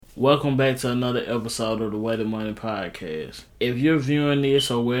Welcome back to another episode of the Way to Money Podcast. If you're viewing this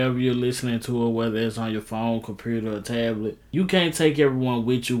or wherever you're listening to it, whether it's on your phone, computer, or tablet, you can't take everyone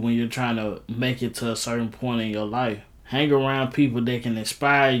with you when you're trying to make it to a certain point in your life. Hang around people that can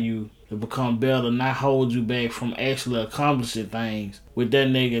inspire you to become better, not hold you back from actually accomplishing things with their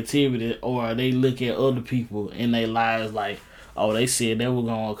negativity, or they look at other people in their lives like, oh, they said they were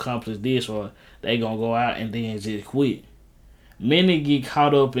going to accomplish this, or they going to go out and then just quit. Many get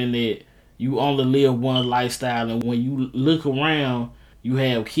caught up in that you only live one lifestyle, and when you look around, you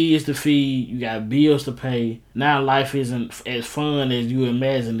have kids to feed, you got bills to pay. Now life isn't as fun as you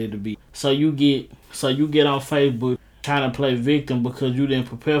imagined it to be. So you get on Facebook trying to play victim because you didn't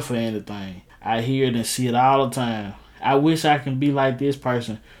prepare for anything. I hear it and see it all the time. I wish I can be like this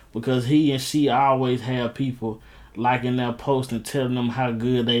person because he and she always have people liking their post and telling them how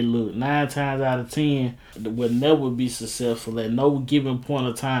good they look. 9 times out of 10 will never be successful at no given point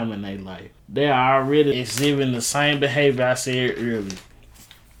of time in their life. They are already exhibiting the same behavior I said earlier.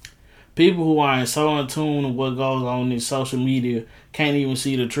 People who are so in tune with what goes on in social media can't even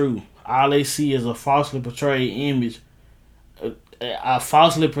see the truth. All they see is a falsely portrayed image that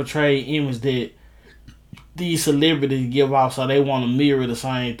these celebrities give off, so they want to mirror the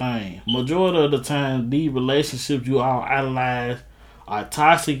same thing. Majority of the time, these relationships you all idolize are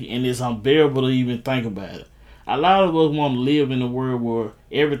toxic, and it's unbearable to even think about it. A lot of us want to live in a world where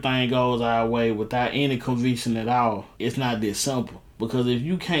everything goes our way without any conviction at all. It's not that simple. Because if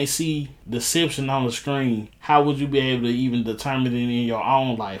you can't see deception on the screen, how would you be able to even determine it in your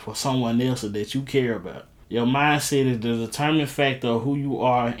own life or someone else's that you care about? Your mindset is the determining factor of who you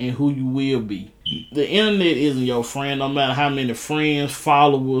are and who you will be. The internet isn't your friend, no matter how many friends,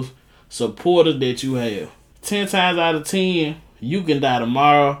 followers, supporters that you have. 10 times out of 10, you can die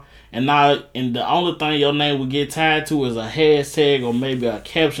tomorrow, and the only thing your name will get tied to is a hashtag or maybe a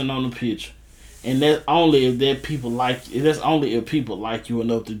caption on the picture. And that's only if people like you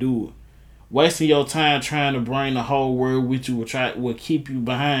enough to do it. Wasting your time trying to bring the whole world with you will keep you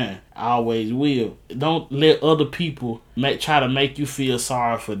behind. Always will. Don't let other people try to make you feel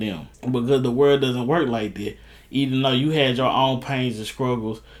sorry for them, because the world doesn't work like that. Even though you had your own pains and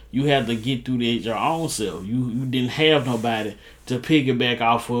struggles, you had to get through that your own self. You didn't have nobody to piggyback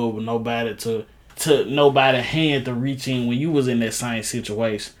off of, nobody hand to reach in when you was in that same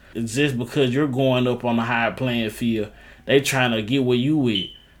situation. It's just because you're going up on a higher playing field, they trying to get where you with.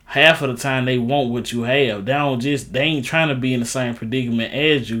 Half of the time they want what you have. They ain't trying to be in the same predicament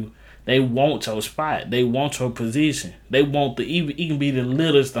as you. They want your spot. They want your position. They want it can be the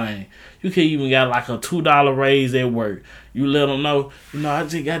littlest thing. You can even got like a $2 raise at work. You let them know, I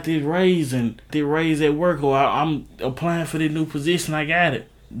just got this raise at work, or I'm applying for this new position. I got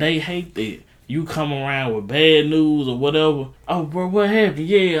it. They hate that. You come around with bad news or whatever. Oh, bro, what happened?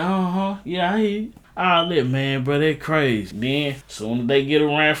 Yeah, I hear you. Look, man, bro, they crazy. Then, soon as they get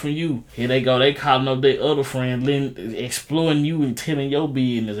around from you, here they go. They calling up their other friend, exploiting you and telling your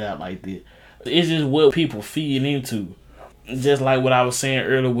business out like that. It's just what people feed into. Just like what I was saying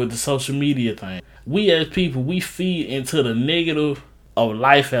earlier with the social media thing. We as people, we feed into the negative of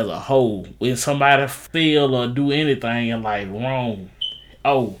life as a whole. When somebody fail or do anything in life wrong,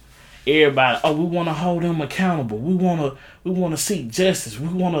 everybody, we want to hold them accountable. We want to seek justice.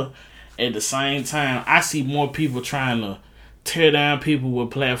 At the same time, I see more people trying to tear down people with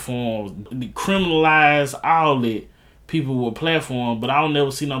platforms, criminalize all that people with platforms, but I don't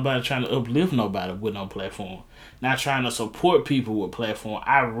never see nobody trying to uplift nobody with no platform. Not trying to support people with platform.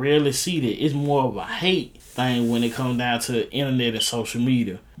 I rarely see that. It's more of a hate thing when it comes down to the internet and social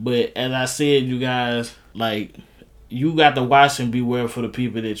media. But as I said, you guys, you got to watch and beware for the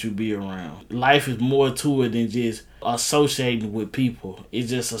people that you be around. Life is more to it than just associating with people.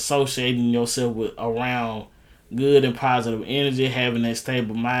 It's just associating yourself around good and positive energy, having that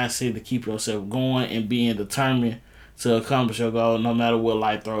stable mindset to keep yourself going and being determined to accomplish your goal no matter what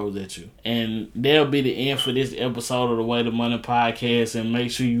life throws at you. And that'll be the end for this episode of the Way to Money Podcast. And make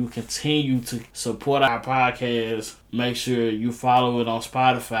sure you continue to support our podcast. Make sure you follow it on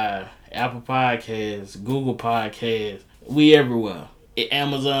Spotify, Apple Podcasts, Google Podcasts. We everywhere.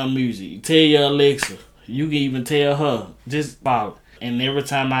 Amazon Music. Tell your Alexa. You can even tell her. Just follow. And every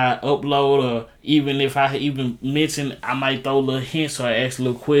time I upload, or even if I even mention, I might throw little hints or ask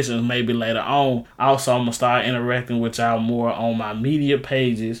little questions maybe later on. Also, I'm going to start interacting with y'all more on my media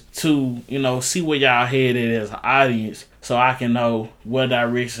pages to, see where y'all headed as an audience, so I can know what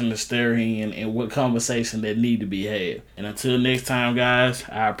direction to steer in and what conversation that need to be had. And until next time, guys,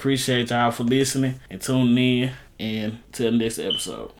 I appreciate y'all for listening and tuning in, and till next episode.